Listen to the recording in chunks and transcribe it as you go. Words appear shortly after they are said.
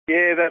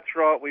Yeah, that's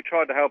right. We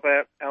tried to help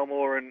out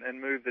Elmore and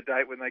move the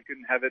date when they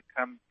couldn't have it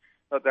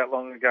not that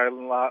long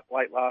ago,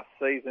 late last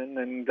season.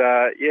 And,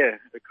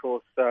 of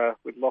course,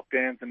 with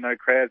lockdowns and no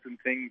crowds and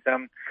things,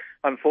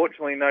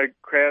 unfortunately no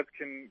crowds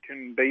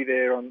can be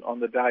there on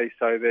the day,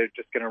 so they're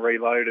just going to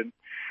reload and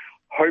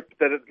hope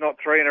that it's not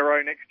 3 in a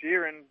row next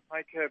year and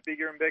make a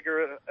bigger and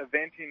bigger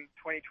event in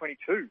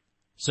 2022.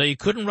 So you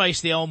couldn't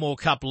race the Elmore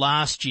Cup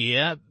last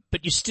year,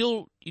 but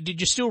did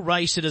you still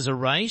race it as a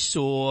race,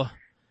 or?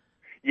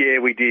 Yeah,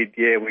 we did.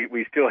 Yeah,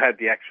 we still had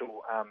the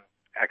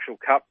actual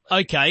cup.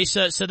 Okay,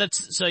 so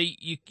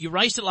you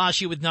raced it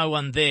last year with no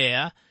one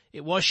there.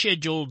 It was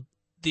scheduled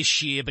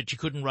this year, but you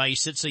couldn't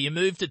race it, so you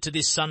moved it to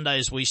this Sunday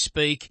as we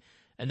speak,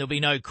 and there'll be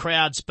no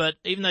crowds. But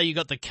even though you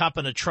got the cup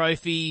and a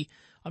trophy,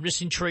 I'm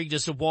just intrigued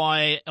as to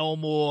why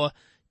Elmore,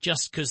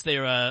 just because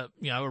they're a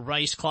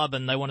race club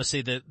and they want to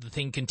see the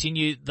thing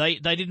continue, they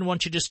didn't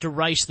want you just to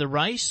race the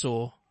race,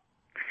 or?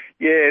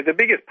 Yeah, the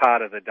biggest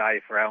part of the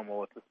day for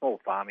Elmore, it's a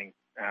small farming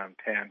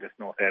town just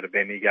north out of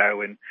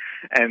Bendigo, and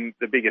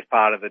the biggest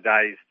part of the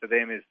day for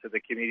them is for the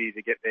committee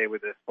to get there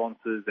with their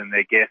sponsors and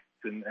their guests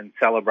and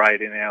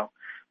celebrate in our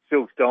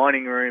Silks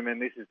dining room.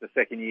 And this is the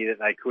second year that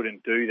they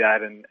couldn't do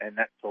that, and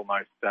that's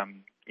almost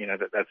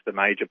that's the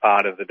major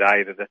part of the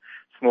day, that the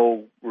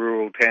small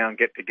rural town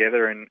get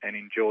together and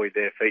enjoy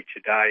their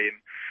feature day.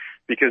 And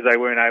because they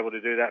weren't able to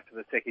do that for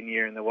the second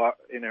year in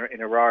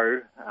a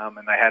row,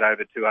 and they had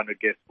over 200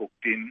 guests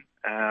booked in,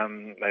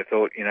 they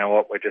thought, you know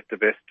what, we're just the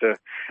best to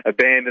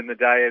abandon the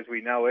day as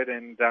we know it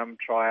and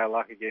try our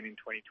luck again in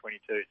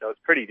 2022. So it's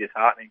pretty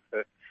disheartening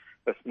for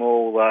a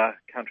small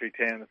country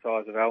town the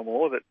size of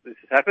Elmore that this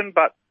has happened,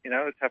 but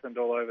it's happened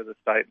all over the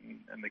state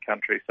and the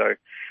country. So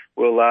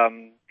we'll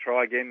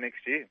try again next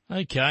year.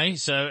 Okay,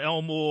 so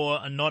Elmore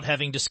are not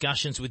having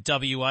discussions with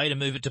WA to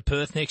move it to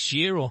Perth next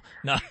year, or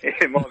no?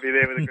 It might be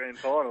there with the grand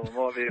final. It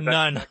might be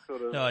that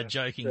sort of. No, I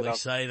jokingly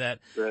say that.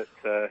 But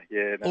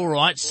No. All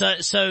right.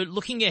 So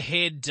looking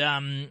ahead,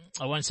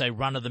 I won't say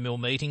run-of-the-mill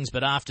meetings,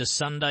 but after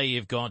Sunday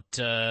you've got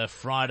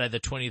Friday the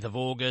 20th of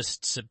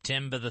August,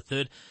 September the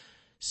 3rd.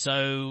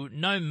 So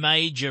no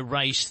major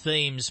race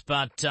themes,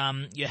 but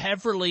you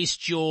have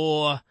released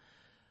your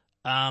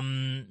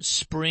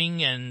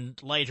spring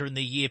and later in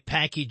the year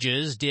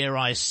packages, dare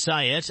I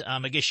say it. I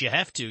guess you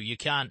have to. You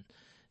can't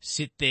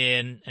sit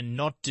there and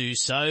not do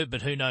so,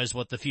 but who knows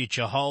what the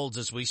future holds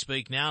as we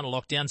speak now in a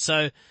lockdown.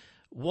 So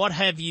what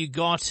have you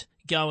got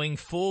going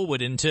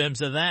forward in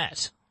terms of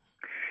that?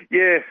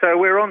 Yeah, so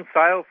we're on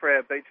sale for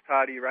our beach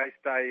party race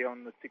day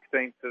on the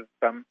 16th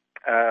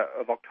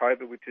of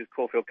October, which is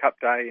Caulfield Cup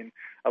Day, and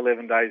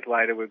 11 days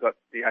later we've got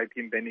the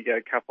APM Bendigo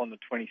Cup on the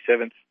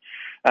 27th.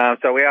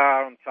 So we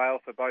are on sale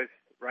for both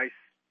race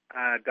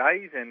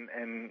days,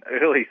 and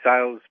early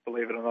sales,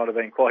 believe it or not, have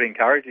been quite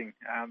encouraging.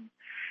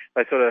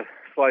 They sort of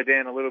slowed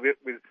down a little bit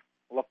with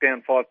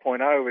lockdown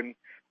 5.0, and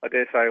I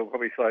dare say will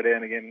probably slow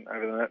down again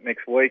over the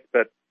next week,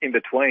 but in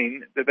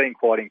between they've been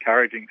quite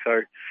encouraging.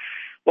 So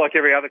like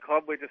every other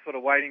club, we're just sort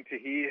of waiting to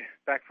hear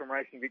back from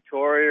Racing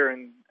Victoria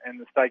and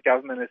the state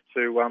government as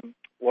to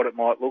what it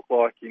might look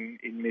like in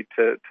mid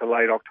to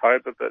late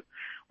October. But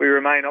we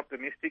remain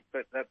optimistic,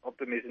 but that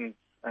optimism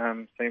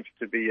seems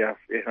to be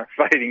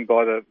fading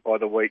by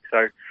the week.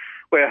 So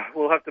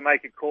we'll have to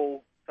make a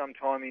call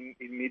sometime in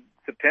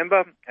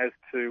mid-September as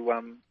to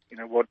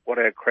what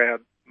our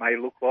crowd may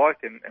look like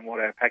and what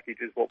our package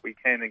is, what we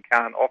can and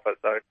can't offer.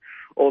 So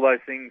all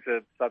those things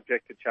are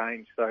subject to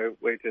change. So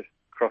we're just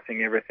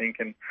crossing everything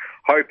and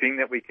hoping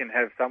that we can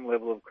have some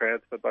level of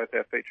crowds for both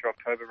our feature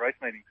October race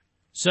meetings.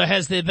 So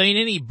has there been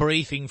any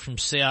briefing from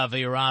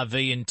CRV or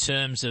RV in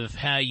terms of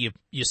how you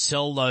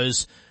sell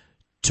those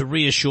to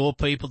reassure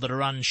people that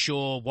are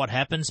unsure what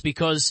happens?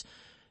 Because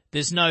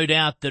there's no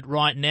doubt that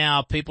right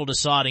now people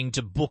deciding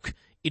to book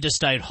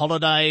interstate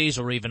holidays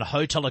or even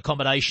hotel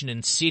accommodation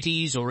in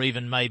cities, or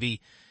even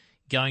maybe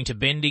going to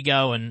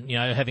Bendigo and,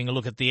 having a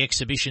look at the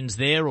exhibitions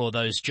there, or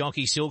those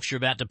jockey silks you're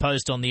about to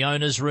post on the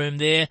owner's room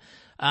there.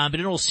 But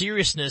in all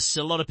seriousness,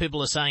 a lot of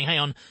people are saying, hang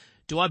on,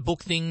 do I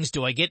book things?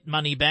 Do I get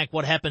money back?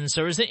 What happens?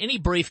 So is there any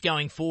brief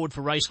going forward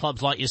for race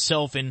clubs like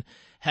yourself in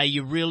how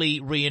you really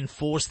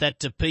reinforce that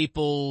to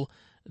people,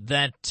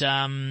 that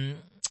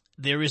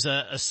there is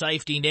a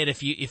safety net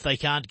if they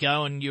can't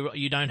go and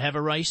you don't have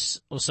a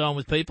race or so on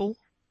with people?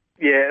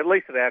 Yeah, at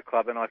least at our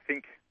club, and I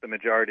think the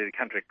majority of the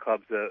country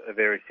clubs are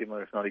very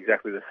similar, if not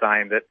exactly the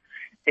same, that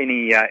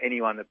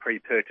anyone that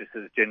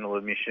pre-purchases general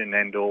admission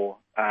and or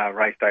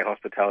race day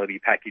hospitality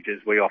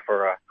packages, we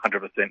offer a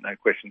 100% no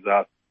questions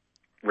asked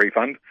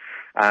refund,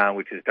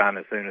 which is done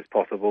as soon as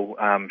possible,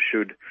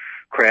 should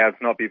crowds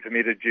not be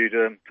permitted due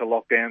to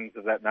lockdowns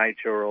of that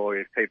nature, or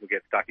if people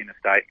get stuck in a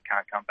state and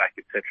can't come back,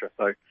 etc.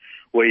 So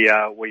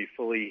we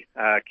fully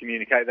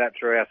communicate that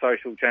through our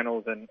social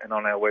channels and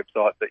on our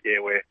website that,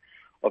 we're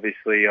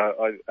obviously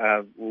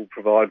will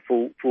provide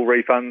full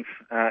refunds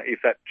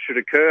if that should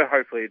occur.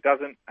 Hopefully it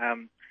doesn't.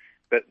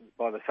 But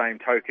by the same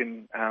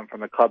token,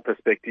 from a club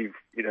perspective,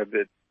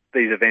 that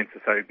these events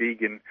are so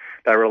big and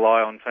they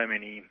rely on so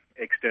many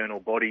external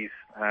bodies,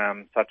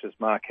 such as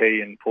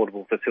marquee and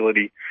portable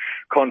facility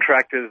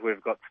contractors.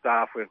 We've got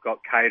staff, we've got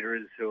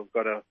caterers who have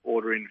got to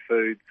order in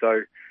food.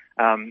 So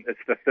it's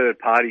the third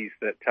parties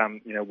that,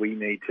 we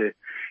need to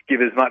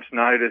give as much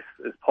notice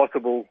as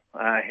possible,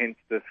 hence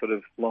the sort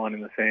of line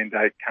in the sand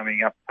date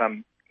coming up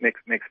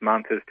next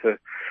month as to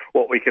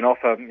what we can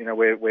offer.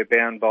 We're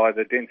bound by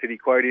the density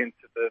quotients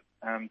that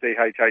the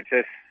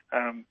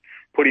DHHS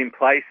put in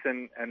place,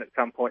 and at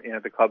some point,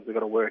 the clubs have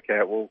got to work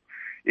out, well,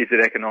 is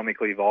it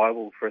economically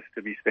viable for us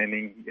to be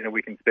spending,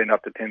 we can spend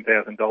up to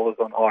 $10,000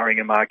 on hiring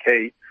a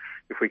marquee.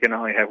 If we can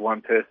only have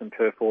one person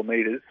per 4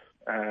 metres,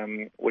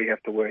 we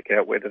have to work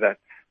out whether that's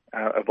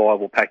a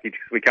viable package,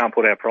 because we can't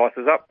put our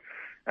prices up.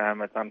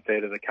 It's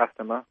unfair to the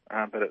customer,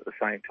 but at the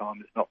same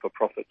time, it's not for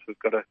profits. We've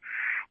got to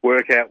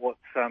work out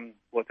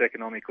what's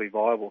economically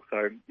viable.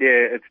 So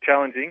yeah, it's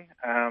challenging,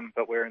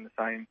 but we're in the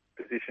same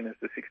position as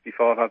the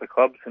 65 other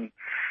clubs, and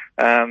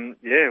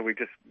we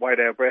just wait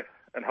our breath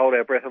and hold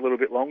our breath a little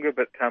bit longer.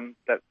 But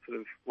that sort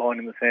of line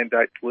in the sand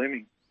date's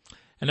looming.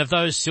 And if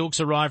those silks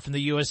arrive from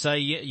the USA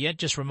yet,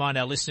 just remind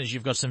our listeners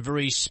you've got some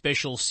very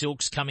special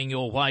silks coming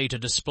your way to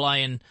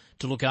display and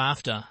to look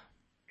after.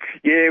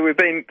 Yeah, we've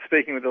been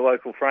speaking with the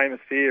local framers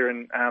here,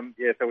 and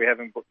so we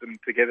haven't put them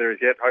together as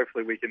yet.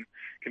 Hopefully, we can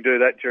do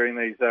that during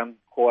these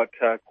quiet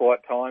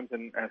times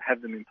and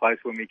have them in place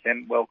when we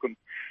can welcome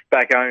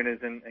back owners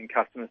and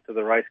customers to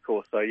the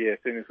racecourse. So yeah, as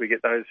soon as we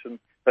get those so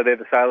they're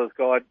the Sailors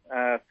Guide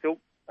silk,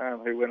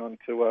 who went on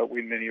to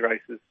win many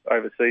races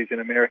overseas in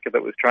America.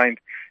 That was trained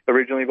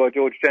originally by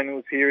George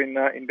Daniels here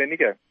in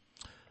Bendigo.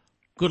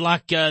 Good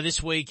luck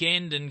this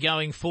weekend and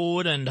going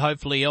forward, and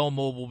hopefully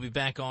Elmore will be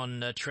back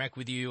on track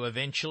with you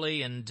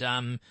eventually.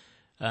 And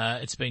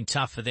it's been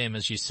tough for them,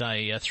 as you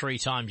say. 3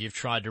 times you've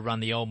tried to run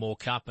the Elmore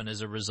Cup, and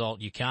as a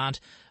result you can't.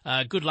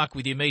 Good luck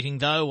with your meeting,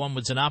 though,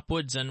 onwards and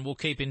upwards, and we'll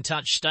keep in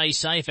touch. Stay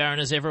safe, Aaron,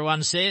 as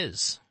everyone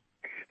says.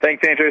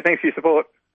 Thanks, Andrew. Thanks for your support.